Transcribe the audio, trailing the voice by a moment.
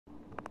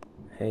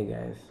Hey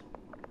guys.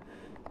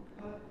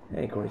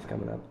 Hey, Corey's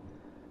coming up.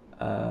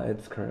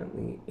 It's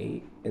currently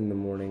 8 in the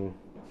morning.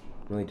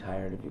 I'm really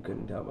tired if you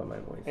couldn't tell by my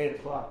voice. 8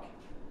 o'clock.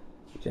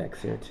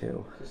 Jack's here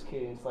too. Just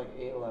kidding, it's like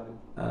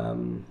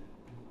 8:11.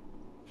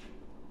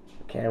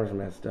 The camera's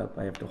messed up.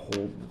 I have to hold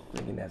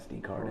the freaking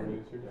SD card in.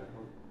 Is your dad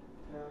home?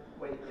 No,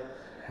 wait, yes.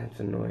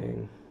 That's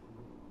annoying.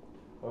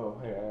 Oh,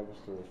 hey, I have a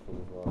story for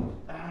the vlog.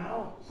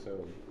 Ow!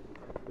 So,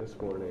 this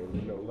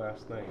morning,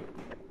 last night,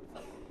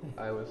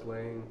 I was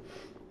laying,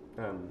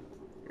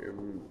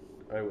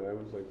 I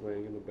was like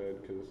laying in the bed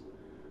because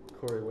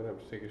Corey went up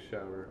to take a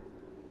shower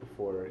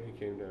before he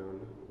came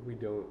down. We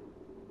don't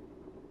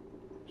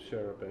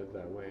share a bed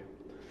that way.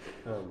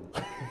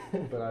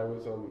 But I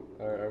was on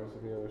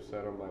the other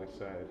side on my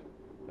side,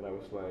 and I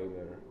was lying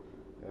there,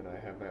 and I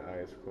had my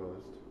eyes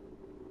closed,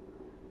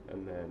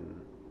 and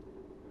then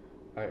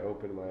I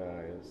opened my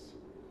eyes,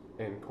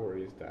 and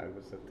Corey's dad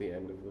was at the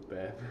end of the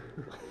bed,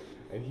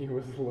 and he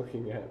was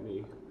looking at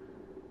me,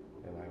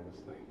 and I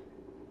was like,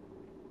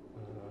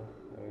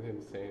 I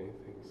didn't say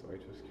anything, so I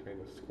just kind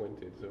of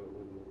squinted so it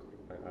wouldn't look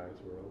like my eyes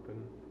were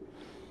open,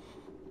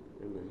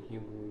 and then he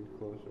leaned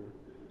closer,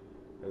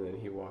 and then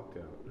he walked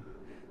out,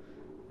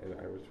 and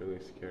I was really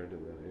scared,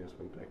 and then I just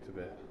went back to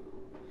bed.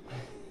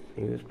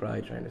 He was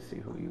probably trying to see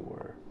who you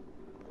were,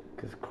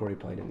 because Corey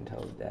probably didn't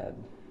tell his dad.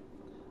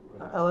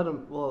 I let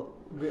him,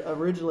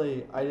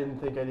 originally I didn't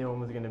think anyone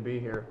was going to be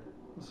here,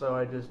 so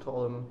I just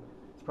told him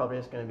it's probably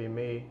just going to be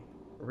me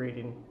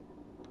reading,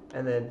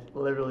 and then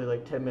literally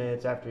like 10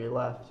 minutes after he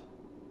left,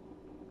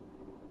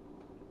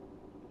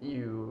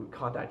 you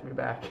contacted me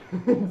back,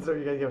 so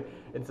you guys go,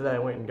 and so then I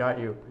went and got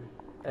you,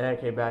 and I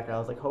came back and I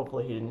was like,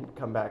 hopefully he didn't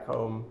come back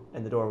home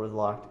and the door was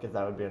locked, because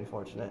that would be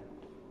unfortunate.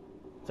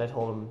 So I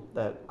told him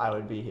that I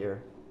would be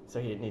here, so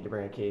he didn't need to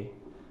bring a key.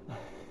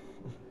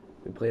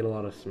 We played a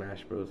lot of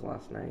Smash Bros.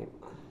 Last night.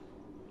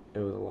 It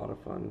was a lot of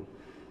fun.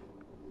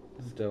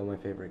 Still my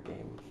favorite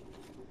game.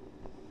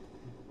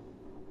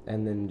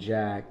 And then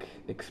Jack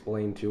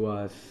explained to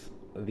us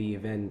the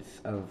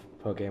events of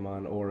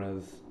Pokemon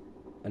Auras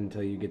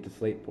until you get to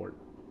Slateport,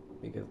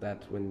 because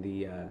that's when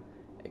the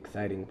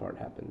exciting part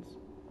happens.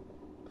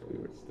 We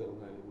were still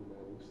not even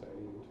that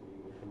exciting until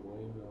you get from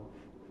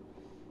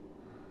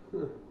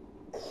Wayville.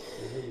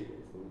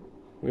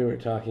 We were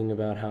talking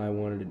about how I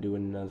wanted to do a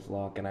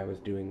Nuzlocke, and I was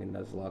doing a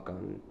Nuzlocke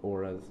on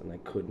Auras, and I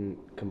couldn't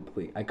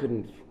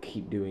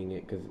keep doing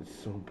it because it's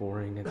so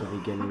boring at the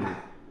beginning.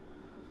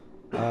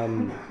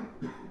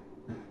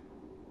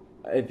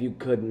 If you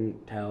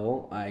couldn't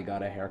tell, I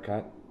got a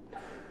haircut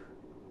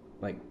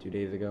like 2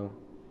 days ago.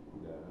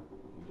 Nah,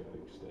 you got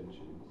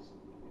extensions.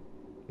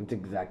 That's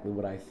exactly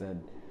what I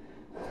said.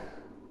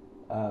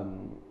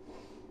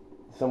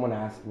 Someone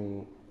asked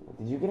me,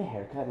 did you get a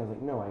haircut? And I was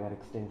like, no, I got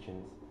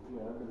extensions.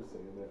 Yeah, I've been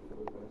saying that for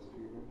the past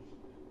few years,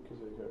 because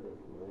I got rid of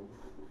mine.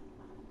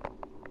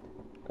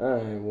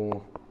 Alright,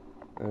 well,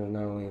 there's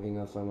not really anything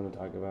else I'm going to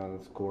talk about.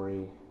 It's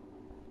Corey.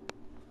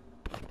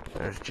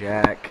 There's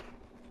Jack.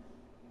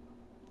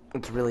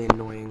 It's really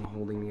annoying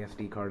holding the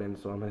SD card in,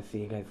 so I'm going to see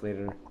you guys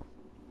later.